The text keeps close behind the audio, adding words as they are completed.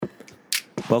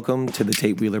Welcome to the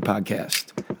Tate Wheeler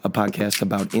Podcast, a podcast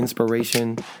about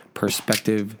inspiration,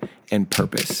 perspective, and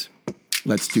purpose.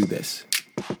 Let's do this.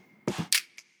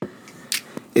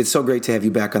 It's so great to have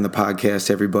you back on the podcast,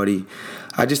 everybody.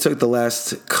 I just took the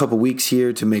last couple weeks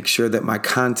here to make sure that my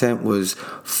content was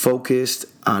focused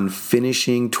on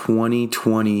finishing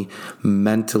 2020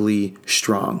 mentally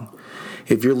strong.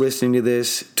 If you're listening to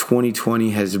this, 2020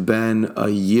 has been a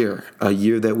year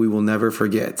that we will never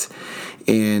forget.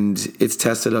 And it's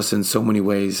tested us in so many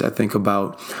ways. I think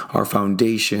about our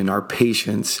foundation, our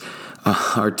patience,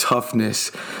 our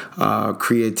toughness,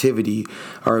 creativity,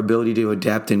 our ability to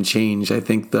adapt and change. I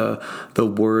think the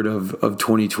word of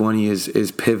 2020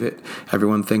 is pivot.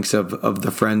 Everyone thinks of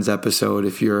the Friends episode.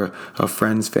 If you're a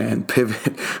Friends fan,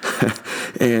 pivot.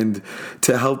 And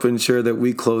to help ensure that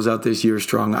we close out this year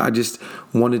strong, I just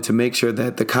wanted to make sure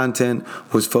that the content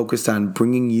was focused on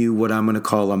bringing you what I'm going to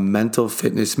call a mental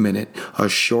fitness minute, a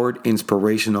short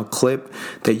inspirational clip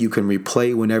that you can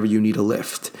replay whenever you need a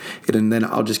lift. And then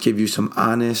I'll just give you some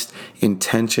honest,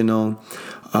 intentional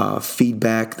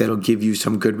feedback that'll give you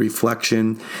some good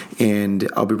reflection, and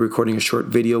I'll be recording a short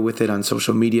video with it on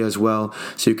social media as well,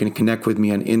 so you can connect with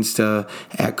me on Insta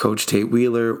at Coach Tate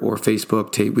Wheeler or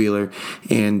Facebook Tate Wheeler,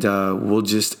 and we'll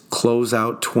just close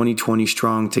out 2020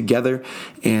 strong together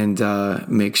and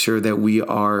make sure that we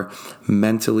are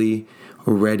mentally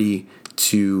ready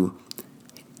to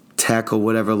tackle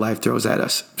whatever life throws at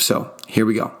us. So here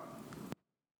we go.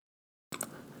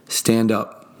 Stand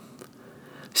up.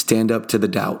 Stand up to the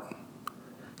doubt.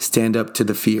 Stand up to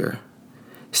the fear.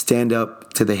 Stand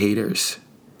up to the haters.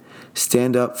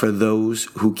 Stand up for those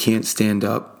who can't stand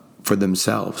up for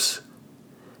themselves.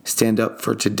 Stand up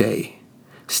for today.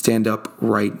 Stand up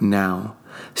right now.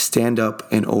 Stand up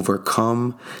and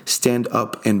overcome. Stand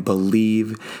up and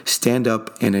believe. Stand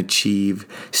up and achieve.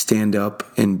 Stand up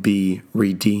and be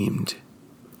redeemed.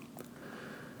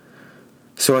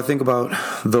 So I think about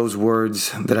those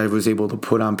words that I was able to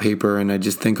put on paper, and I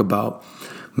just think about,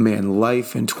 man,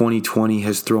 life in 2020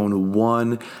 has thrown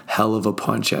one hell of a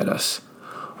punch at us.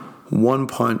 One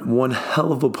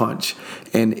hell of a punch,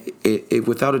 and it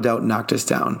without a doubt knocked us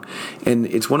down. And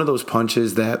it's one of those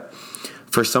punches that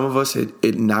for some of us,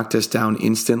 it knocked us down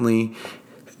instantly,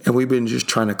 and we've been just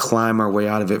trying to climb our way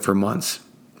out of it for months.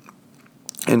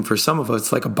 And for some of us,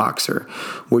 it's like a boxer,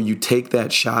 where you take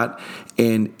that shot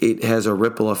and it has a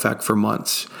ripple effect for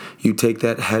months. You take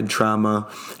that head trauma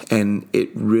and it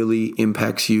really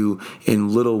impacts you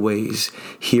in little ways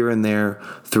here and there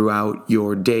throughout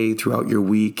your day, throughout your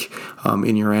week,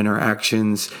 in your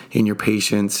interactions, in your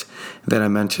patience that I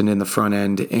mentioned in the front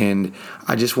end. And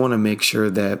I just want to make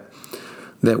sure that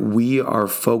we are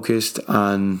focused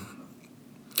on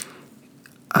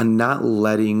not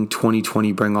letting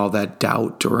 2020 bring all that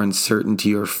doubt or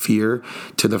uncertainty or fear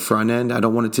to the front end. I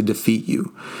don't want it to defeat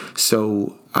you.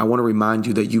 So I want to remind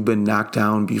you that you've been knocked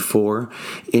down before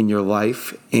in your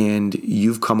life and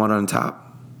you've come out on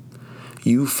top.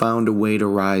 You found a way to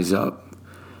rise up.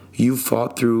 You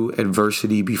fought through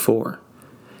adversity before.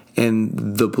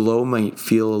 And the blow might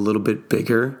feel a little bit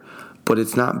bigger, but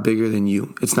it's not bigger than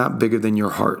you. It's not bigger than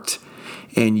your heart.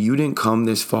 And you didn't come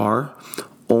this far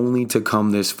only to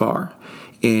come this far.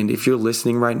 And if you're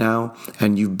listening right now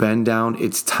and you've been down,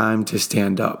 it's time to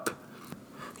stand up.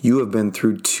 You have been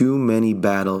through too many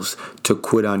battles to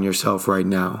quit on yourself right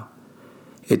now.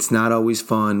 It's not always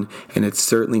fun, and it's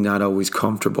certainly not always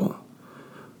comfortable.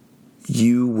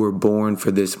 You were born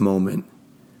for this moment.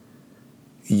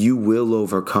 You will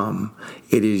overcome.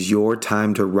 It is your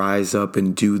time to rise up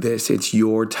and do this. It's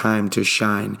your time to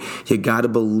shine. You got to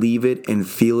believe it and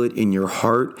feel it in your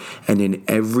heart and in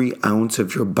every ounce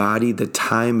of your body. The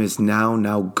time is now.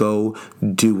 Now go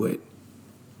do it.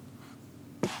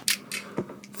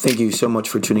 Thank you so much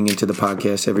for tuning into the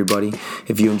podcast, everybody.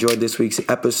 If you enjoyed this week's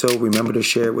episode, remember to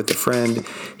share it with a friend,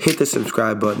 hit the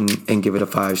subscribe button, and give it a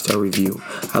 5-star review.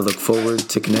 I look forward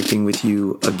to connecting with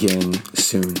you again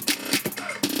soon.